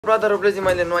ब्रदरहरूले चाहिँ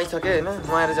मैले नुहाइसकेँ हैन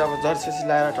नुहाएर चाहिँ अब जर्सी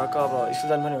लाएर टक्क अब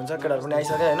स्टुडेन्ट पनि हुन्छ केटाहरू पनि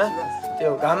आइसक्यो हैन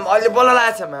त्यो घाम अहिले बल्ल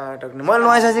लागेछ टक्क मैले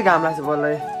नुहाइसकेपछि घाम लाग्छ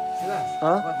बल्लै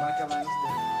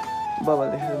बाबा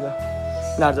देख्छु ल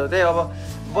लाजौ त्यही अब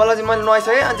बल्ल चाहिँ मैले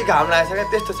नुहाइसकेँ अनि घाम लागेछ क्या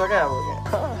त्यस्तो छ क्या अब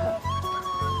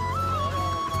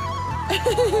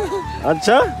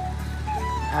अच्छा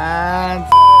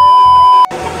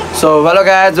so hello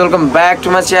guys welcome back to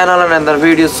my channel and other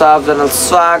video सबजना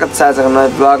स्वागत छ आजको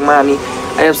नयाँ ब्लगमा अनि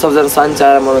अहिले सबजना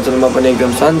सन्चै मनोरञ्जनमा पनि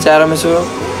एकदम सन्चैमा छु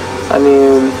अनि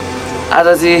आज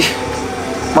चाहिँ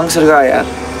मङ्सिर गयो यार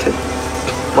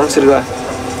मङ्सिर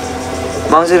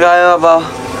गयो अब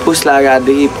पुस लाग्यो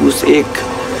आजदेखि पुस 1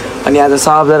 अनि आज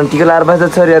सबजना टिका लाएर बस्छ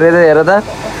छोरीहरू हेर त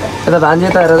यता भान्जी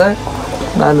त हेर त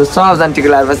भान्जो सबजना टिका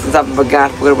लाएर बस्छ सब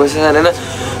गाँठ पुगेर बसेछ होइन अनि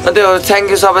त्यो थ्याङ्क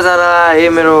यू सबैजनालाई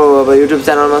मेरो अब युट्युब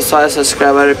च्यानलमा 100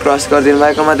 सब्सक्राइबर क्रस गरिदिनु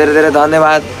भएकोमा धेरै धेरै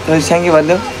धन्यवाद थ्याङ्क यू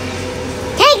भनिदेऊ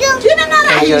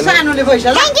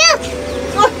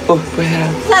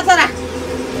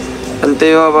अनि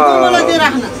त्यही हो अब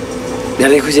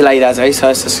धेरै खुसी लागिरहेको छ है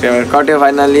 100 सब्सक्राइबर कट्यो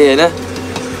फाइनल्ली होइन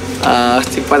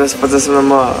अस्ति 50-50मा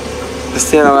म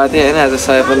त्यस्तै लगाएको थिएँ होइन आज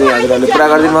 100 पनि हजुरहरूले पुरा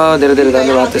गरिदिनु भयो धेरै धेरै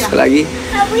धन्यवाद त्यसको लागि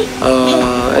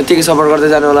यतिकै सपोर्ट गर्दै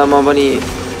जानु होला म पनि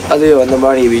अझै योभन्दा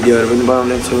बढी भिडियोहरू पनि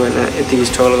बनाउने छु होइन यतिकै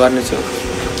स्ट्रगल गर्नेछु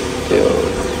त्यो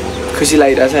खुसी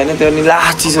लागिरहेछ होइन त्यो नि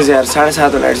लास्ट चिसो चाहिँ यार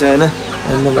 7:30 भएको छ होइन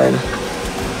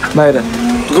बाहिर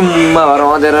गुम्मा भएर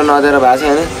अँधेर नअँधेर भएको छ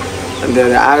होइन अनि त्यो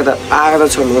आगो त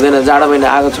छोड्नु हुँदैन जाडो महिना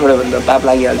आगो छोड्यो भने त ताप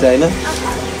लागिहाल्छ होइन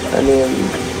अनि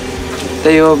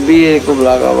त्यही हो बिएको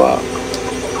ब्लग अब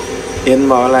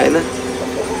हेर्नुभयो होला होइन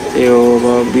यो अब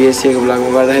बिएससीको ब्लगमा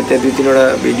गर्दाखेरि त्यहाँ 2-3वटा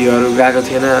भिडियोहरू गएको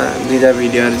थिएन 2-4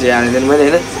 भिडियोहरू चाहिँ हालेको थिएन मैले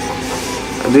होइन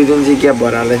 2 दिन चाहिँ क्याप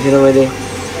भएर हाल्दै थिएन मैले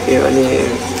त्यो अनि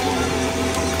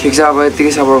ठिक छ अब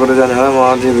यतिकै सपोर्ट गर्दै जानु होला म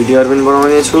अझै भिडियोहरू पनि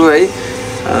बनाउने छु है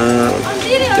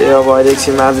त्यही अब अहिले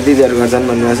एकछिनमा आज दिदीहरू घर जानु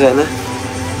भन्नुभएको छ होइन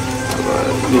अब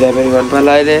बिदाइ पनि गर्नु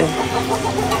पर्ला अहिले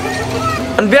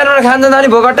अनि बिहान खान्छ नानी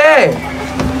भोकटे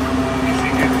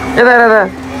यता हेर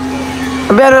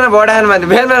बिहान भोटाएन मान्छे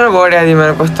बिहान भोटाइदिएँ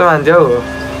मैले कस्तो मान्छे हौ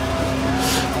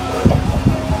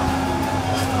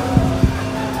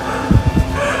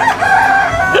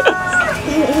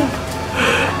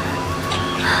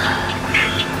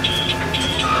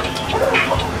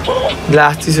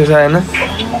लास्ट चिसो छ होइन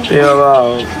त्यो अब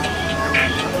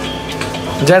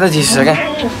ज्यादा चिसो छ क्या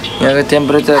यहाँको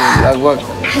टेम्परेचर लगभग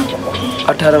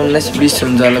 18-19-20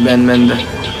 हुन्छ होला बिहान त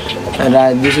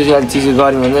रात दिउँसो चाहिँ अलिक चिसो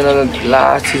गर्मी हुँदैन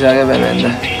लास्ट चिसो क्या बिहान त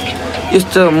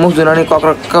यस्तो मुख धुन नि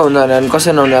कक्रक्क हुँदैन अनि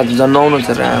कसरी नहुने आज झन् नुहाउनु छ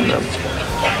राम्रो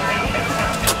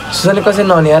सुसाले कसरी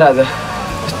नहुने यार आज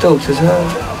यस्तो उक्सो छ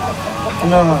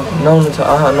नुहाउनु छ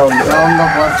नुहाउनु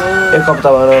पर्छ 1 हप्ता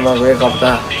भएर नगएको 1 हप्ता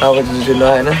अब चाहिँ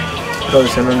नुहाए होइन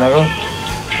रोजसँग नगएको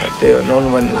त्यही हो नुहाउनु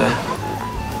पर्ने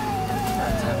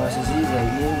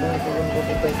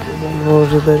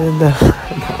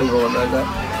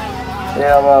ए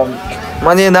अब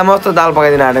मैले दाम कस्तो दाल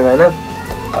पकाइदिनु आँटेको होइन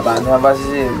अब भान्सामा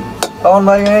बसेपछि पकाउनु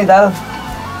पऱ्यो है दाल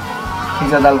ठिक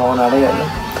छ दाल पकाउनु आँटेको होइन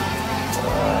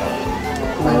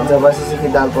भान्सा बसेपछि कि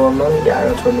दाल पकाउनु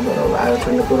आगो छोड्नु पऱ्यो आगो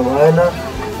छोड्ने कुरो भएन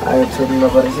आगो छोड्नु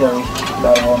नपरेपछि अब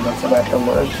दाल पकाउनु पर्छ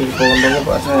बाटोमा खिर पकाउनु पनि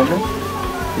पर्छ होइन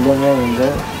जम्मै हुन्छ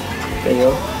त्यही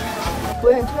हो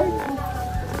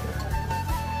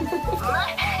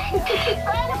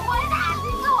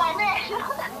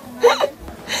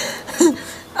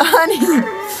अनि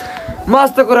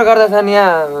मस्त कुरा गर्दैछ नि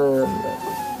यहाँ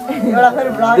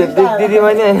दिदी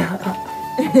पनि होइन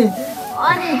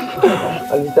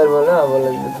बिस्तार बोल अब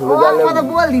ठुलो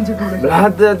बोलिदिन्छु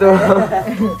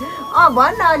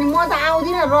भन् न अनि म त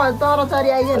आउँदिनँ तर चरी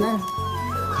आइदेन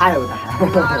खायो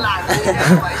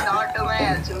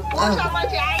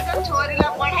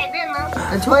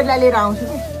छोरीलाई लिएर आउँछु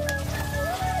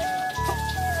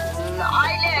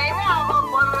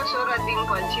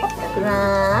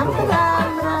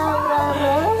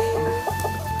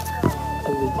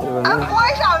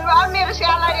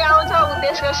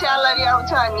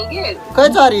खै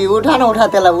चरी उठा न उठा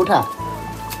त्यसलाई उठा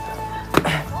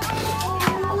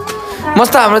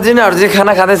मस्त हाम्रो जिनाहरू चाहिँ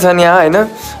खाना खाँदैछ नि यहाँ होइन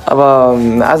अब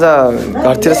आज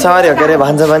घरतिर सवारी हो के अरे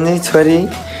भान्जा भान्जी छोरी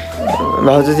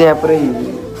भाउजू चाहिँ यहाँ पुरै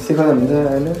सिकाउनु हुन्छ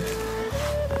होइन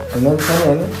हुन्छ नि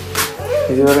होइन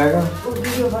हिजो गएको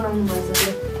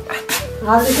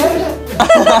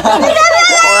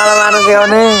मार्नु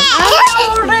सिकाउने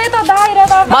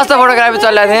मस्त फोटोग्राफी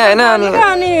चलिरहेको थिएँ होइन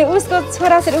अनि उसको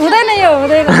छोराछोरी हुँदैन यो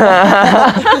हुँदैन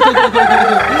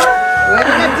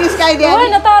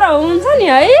तर हुन्छ नि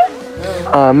है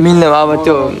मिल्ने अब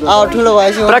त्यो ठुलो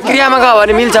भएपछि प्रक्रियामा गयो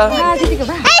भने मिल्छ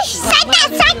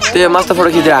त्यो मस्त फोटो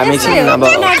खिचेर हामी चाहिँ अब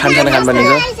खानसाना खानुपर्ने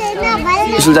हुन्छ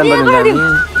स्कुल जानुपर्ने हुन्छ हामी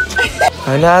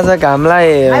होइन आज घामलाई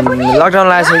लकडाउन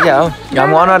लागेको छ क्या हो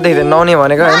घामको अनुहार देख्दै नआउने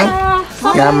भनेको होइन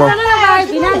घाम हो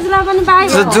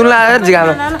जुन लाग्यो घाम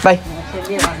बाई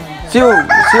सिउ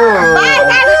सिउ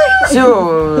सिउ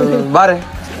बारे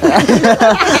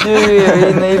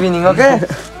इभिनिङ ओके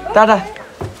टाटा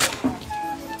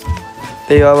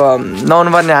त्यही अब नआउनु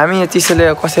पर्ने हामी चिसोले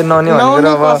कसरी नआउने भनेर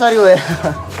अब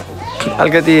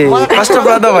अलिकति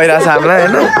कष्टप्रद भइरहेछ हामीलाई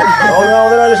होइन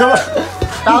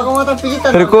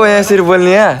को यहाँ यसरी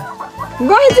बोल्ने यहाँ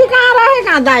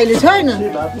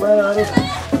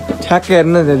ठ्याक्कै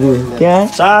हेर्नु दिदी त्यहाँ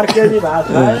 4 केजी भात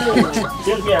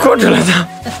को ठुलो छ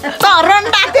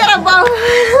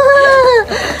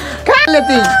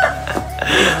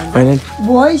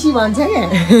भैँसी भन्छ क्या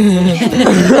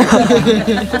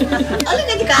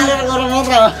अलिकति कालेर गर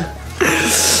मात्र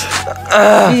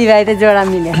दिदीभाइ त जोडा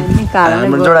मिल्यो नि कालो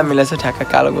जोडा मिलेछ ठ्याक्क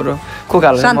कालो गोरो को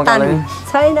कालो म कालो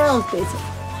छैन उस्तै छ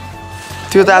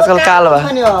त्यो त आजकल कालो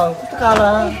भयो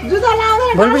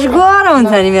भोलिपछि गोरो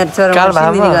हुन्छ नि मेरो छोरा कालो भयो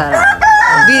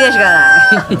विदेश गएर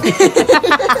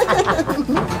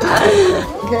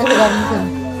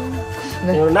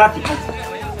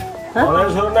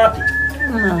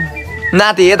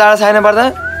नाति यताबाट छैन पर्दा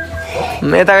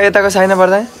यताको छैन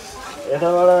पर्दा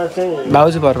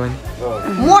भाउजू पर्छ नि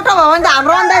मोटो भयो भने त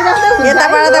हाम्रो अन्दाज जस्तै हुन्छ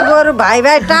यताबाट त गोरु भाइ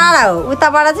भाइ टाढा हो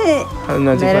उताबाट चाहिँ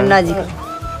मेरो नजिक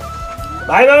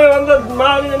भाइ भाइ भन्दा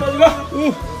माउली नजिक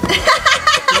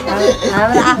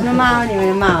हाम्रो आफ्नो माउली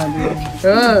भने माउली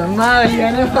हो माउली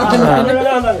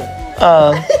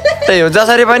त्यही हो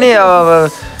जसरी पनि अब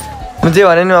जे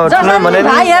भने नि अब ठुलो भने नि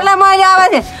भाइहरूलाई मैले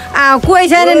अब कोही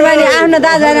छैनन् भने आफ्नो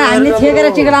दाजुहरू हामीले छेकेर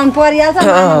टिका लाउनु परिहाल्छ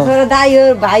छोरो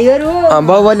दाइहरू भाइहरू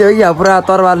बाउबली हो कि पुरा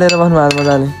तरवार लिएर बस्नु भएको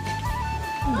मजाले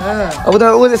अब त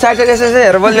ऊ साइड साइड यसो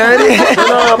हेरेर बोल्यो फेरि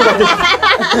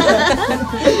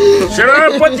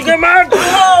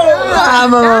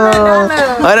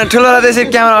होइन ठुलोलाई त्यसरी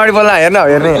क्यामेरा अगाडि बोल्न हेर्न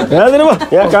हेर्ने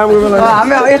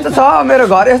हामी यस्तो छ मेरो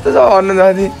घर यस्तो छ भन्नु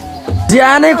जति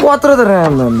ज्यानै कत्रो त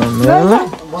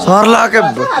सर्ला के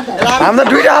हामी त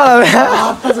दुइटा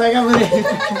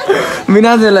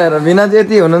बिनाजुलाई हेर बिनाजु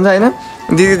यति हुनुहुन्छ होइन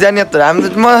दिदी जाने यत्रो हामी त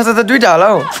म जस्तो त दुइटा होला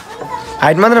हौ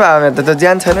हाइट मात्रै भयो मेरो त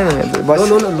ज्यान छैन नि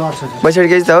बैसठी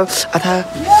केजी त हो अथा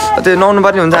त्यो नुहाउनु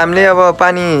पर्ने हुन्छ हामीले अब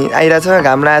पानी आइरहेछ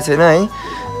घाम लागेको छैन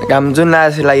है घाम जुन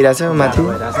लागिरहेछ माथि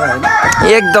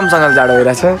एकदमसँग जाडो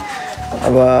भइरहेछ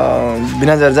अब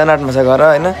बिनाजुहरू जान आँट्नु छ घर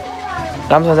होइन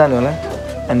राम्रोसँग जानु होला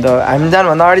अन्त हामी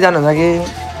जानुभन्दा अगाडि जानुहुन्छ कि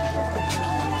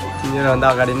तिमीहरूभन्दा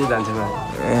अगाडि नै जान्छु म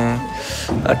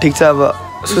ठिक छ अब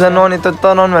सुझाव नआउने त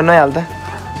नआउनु भने नआइहाल्छ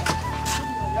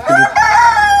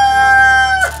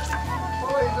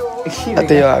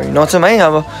त्यही हो हामी नचौँ है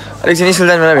अब एकछिन स्कुल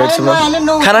जानु बेला भेट्छु म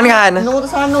खाना नि खाएन 9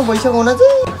 भइसक्यो हुन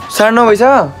साढे चाहिँ 9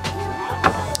 भइसक्यो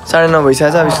 9:30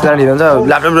 भइसकेको छ अब स्कुल जानु ढिलो हुन्छ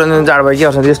ल्यापटप जाडो भयो कि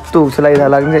आउँछ यस्तो उक्सो लागि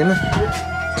लाग्छ होइन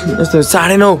यस्तो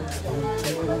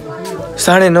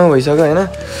 9:30 भइसक्यो होइन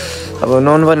अब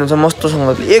नुहाउनु पर्ने हुन्छ मस्तोसँग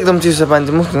एकदम चिसो पानी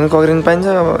चाहिँ मुख कक्रिनु पाइन्छ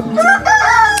अब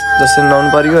जसरी नुहाउनु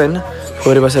पऱ्यो होइन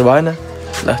फोहोरी बसेर भएन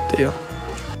ल त्यही हो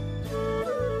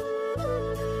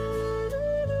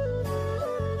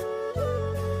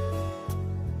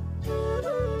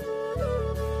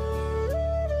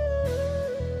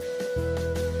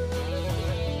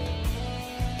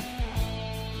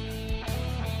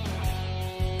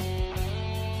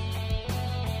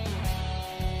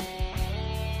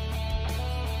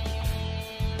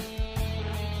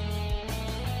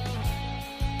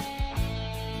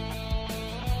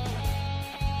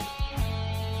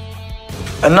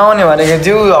नआउने भनेको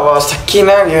जिउ अब सकिएन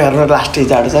यो हेर्नु लास्टै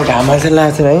जाडो छ घाम चाहिँ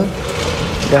लागेको छैन है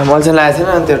घाम चाहिँ लागेको छैन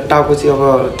अनि त्यो टाउको चाहिँ अब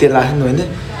त्यो लाग्छ नि होइन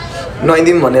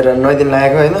नुहाइदिउँ भनेर नुहाइदिनु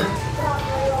लागेको होइन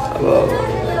अब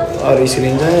अरू स्कुल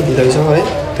हुन्छ दिदीहरूसँग है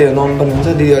त्यो नुहाउनु पर्ने हुन्छ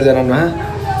दिदीहरू जानमा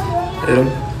हेरौँ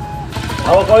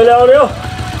अब कहिले आउने हो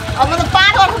अब त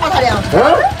 5 वर्ष पछाडि आउँछ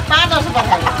 5 वर्ष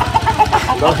पछाडि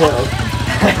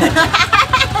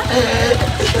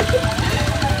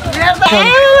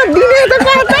दिने त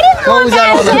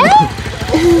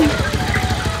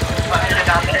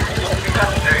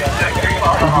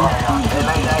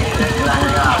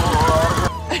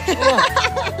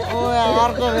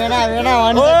अर्को भेडा भेडा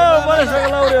भन्छ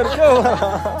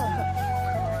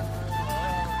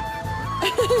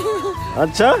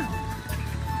अच्छा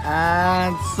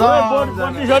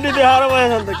देखाएर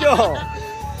भएछ नि त के हो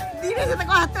दिने त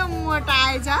कस्तो मोटा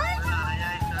आएछ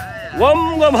गम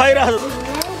भइरहेको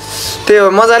त्यो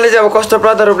मजाले चाहिँ अब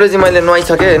कष्टप्रद रूपले चाहिँ मैले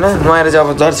नुहाइसकेँ होइन नुहाएर चाहिँ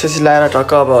अब जर्सी लगाएर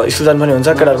टक्क अब स्कुल जानु पनि हुन्छ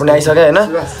केटाहरू पनि आइसक्यो होइन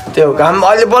त्यो घाम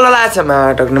अहिले बल्ल लागेको छ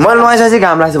माटक मैले नुहाइसकेपछि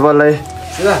घाम लाग्छ बल्लै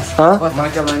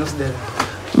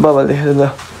बबल देखेर ल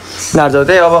नार्छ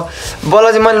त्यही अब बल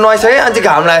चाहिँ मैले नुहाइसकेँ अनि चाहिँ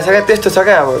घाम लागेको छ क्या त्यस्तो छ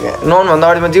क्या अब नुहाउनुभन्दा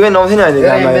अगाडि म जिउमै नुहाउँथेँ नि अहिले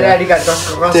घाम लागेर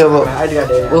त्यो अब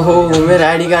ओहो मेरो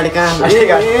आइडी कार्ड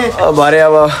कहाँ भरे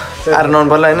अब आएर नुहाउनु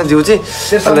पर्ला होइन जिउ चाहिँ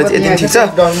अन्त चाहिँ यति ठिक छ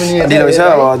ढिलो भइसक्यो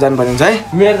अब जानुपर्ने हुन्छ है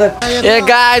ए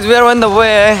गाइज मेरो पनि त गयो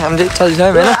है हामी चाहिँ चल्छ है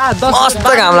होइन मस्त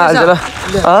घाम लागेको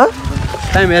छ ल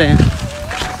टाइम हेर यहाँ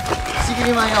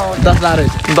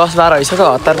 10-12 भइसक्यो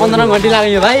हतार 15 घन्टी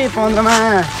लाग्यो भाइ 15 मा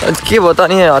के भयो त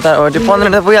नि हतार त्यो 15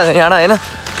 मिनट पुगिहाल्छ यहाँ होइन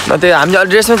त्यो हामीले अलि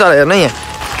ड्रेसमै चलायो हेर्नु यहाँ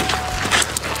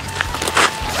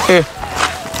ए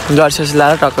जर्सी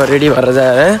लाएर टक्क रेडी भएर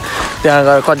जायो है त्यहाँ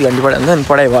गएर कति घन्टी पढाइ हुन्छ नि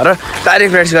पढाइ भएर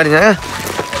डाइरेक्ट प्र्याक्टिस गरिन्छ क्या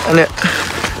अनि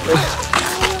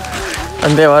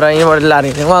त्यही भएर यहीँबाट लाने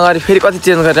उहाँ गएर फेरि कति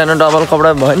चेन्ज गरेर डबल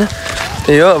कपडा भयो होइन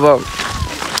त्यही हो अब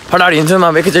फटाफट हिँड्छु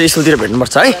म एकैचोटि स्कुलतिर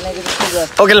भेट्नुपर्छ है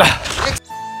ओके ल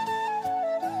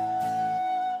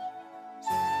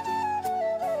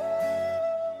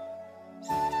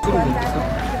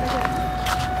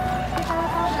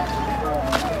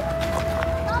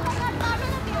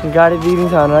गाडी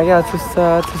बिग्रिन्छ भनेर क्या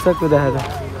छुस्सा कुदाएर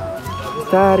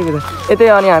बिस्तारै कुदा यतै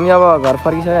अनि हामी अब घर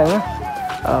फर्किसक्यो होइन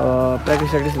अब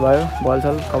प्र्याक्टिस भयो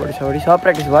बलसल कबड्डी सबडी सब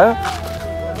प्र्याक्टिस भयो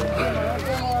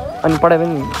अनि पढाइ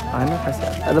पनि होइन खास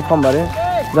आज फर्म भऱ्यो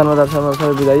जन्मदर्शनमा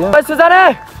सबै बुझाइयो सुजाने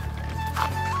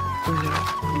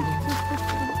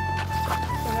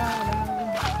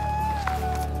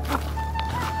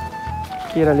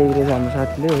केरा ल्याइरहेछ हाम्रो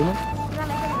साथीले होइन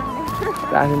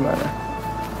राख्नु भएर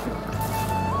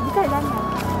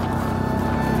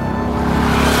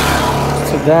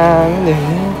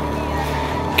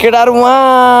केटाहरू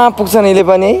उहाँ पुग्छन् अहिले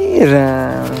पनि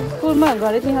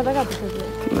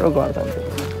तिम्रो घर जान्छ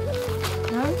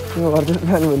तिम्रो घर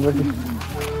जानु भन्नु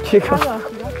के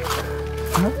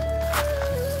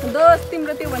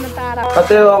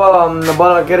त्यो अब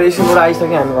बल के अरे स्कुलबाट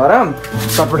आइसक्यो हामी घर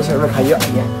सटपटी खाइयो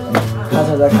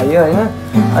खाजा खाइयो होइन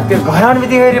त्यो घर आउने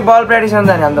बित्तिकै बल प्र्याक्टिस गर्न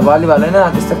जाने हामी त भलिबल होइन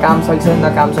त्यस्तो काम सकिन्छ नि त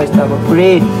काम सकिन्छ अब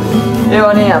पुरै त्यही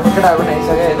भने हाम्रो केटाहरू पनि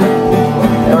आइसक्यो होइन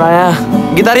एउटा यहाँ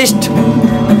गिटारिस्ट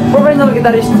प्रोफेसनल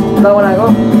गिटारिस्ट बनाएको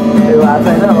त्यो हात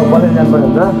होइन अब बजाउनु जानुपर्ने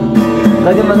हुन्छ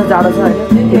जति मान्छे जाडो छ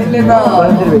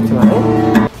होइन भेट्छु भने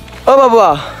ओ बाबुवा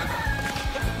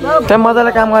त्यहाँ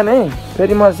मजाले काम गर्ने है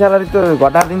फेरि म स्यालेरी त्यो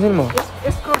घटाएर दिन्छु नि म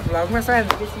यसको भ्लगमा सायद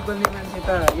बेसी बोल्ने मान्छे त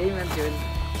यही मान्छे हो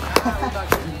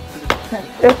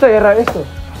यस्तो हेर यस्तो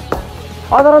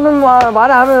अदर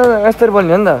भएर हामी यस्तरी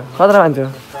बोल्ने हो नि त खतरा मान्छे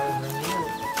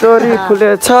चोरी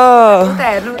खुलेछ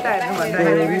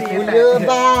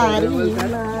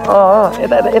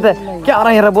यता यता यता के हरा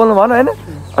हेरेर बोल्नु भन होइन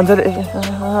अन्त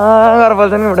गरेर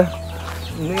बोल्छ नि एउटा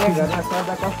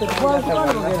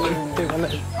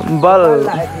बल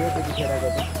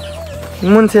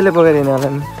मुन्छेले पकाइदिने होला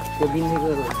नि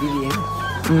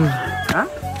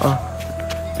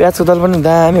प्याजको दल पनि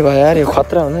दामी भयो अरे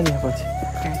खतरा हुन्छ नि पछि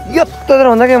यत्रो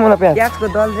हुन्छ क्या मलाई प्याजको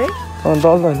दल चाहिँ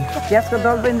दल त नि प्याजको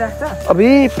दल पनि राख्छ अबि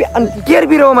के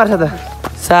बिरो मार्छ त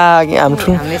साग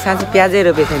हाम्रो हामीले साँच्चै प्याजै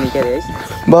रोपेको थियो नि के अरे है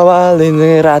बबाल दिन्छ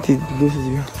राति दिउँसो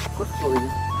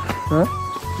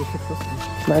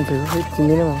मान्छेहरू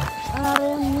चिन्दैन म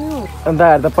अन्त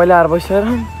त पहिला आएर बसेर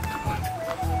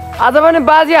आज पनि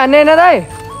बाजी हान्ने होइन दाइ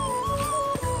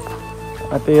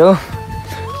त्यही हो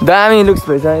दामी लुक्स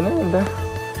भएछ होइन अन्त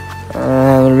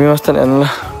हाम्रो व्यवस्था हेर्नु ल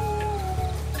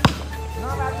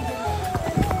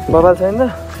बबाल छ नि त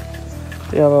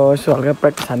त्यही अब यसो हल्का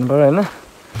प्र्याक्टिस हान्नु पऱ्यो होइन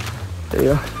त्यही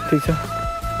हो ठिक छ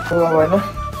अब होइन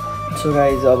सो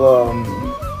गाइज अब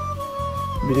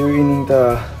भिडियो इभिनिङ त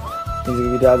हिजोको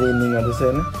भिडियो आज इभिनिङ गर्दैछ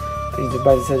होइन हिजो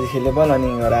बाजी साजी खेल्यो बल अनि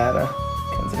घर आएर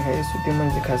खान्छ खायो सुत्यो मैले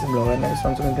चाहिँ खास भ्लग गर्न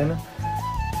सन्चो पनि थिएन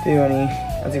त्यही हो अनि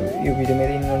अझै यो भिडियो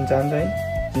मेरो इन्ड गर्न चाहन्छु है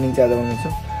इन्डिङ चाहिँ आज बनाउँछु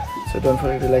so don't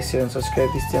forget to like share and subscribe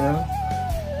this channel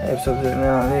एपिसोडले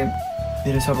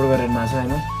धेरै सपोर्ट गरेर हेर्नु भएको छ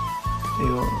होइन त्यही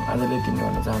हो आजले यति नै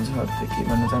भन्न चाहन्छु अरू त के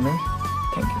भन्न चाहनु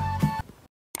थ्याङ्क यू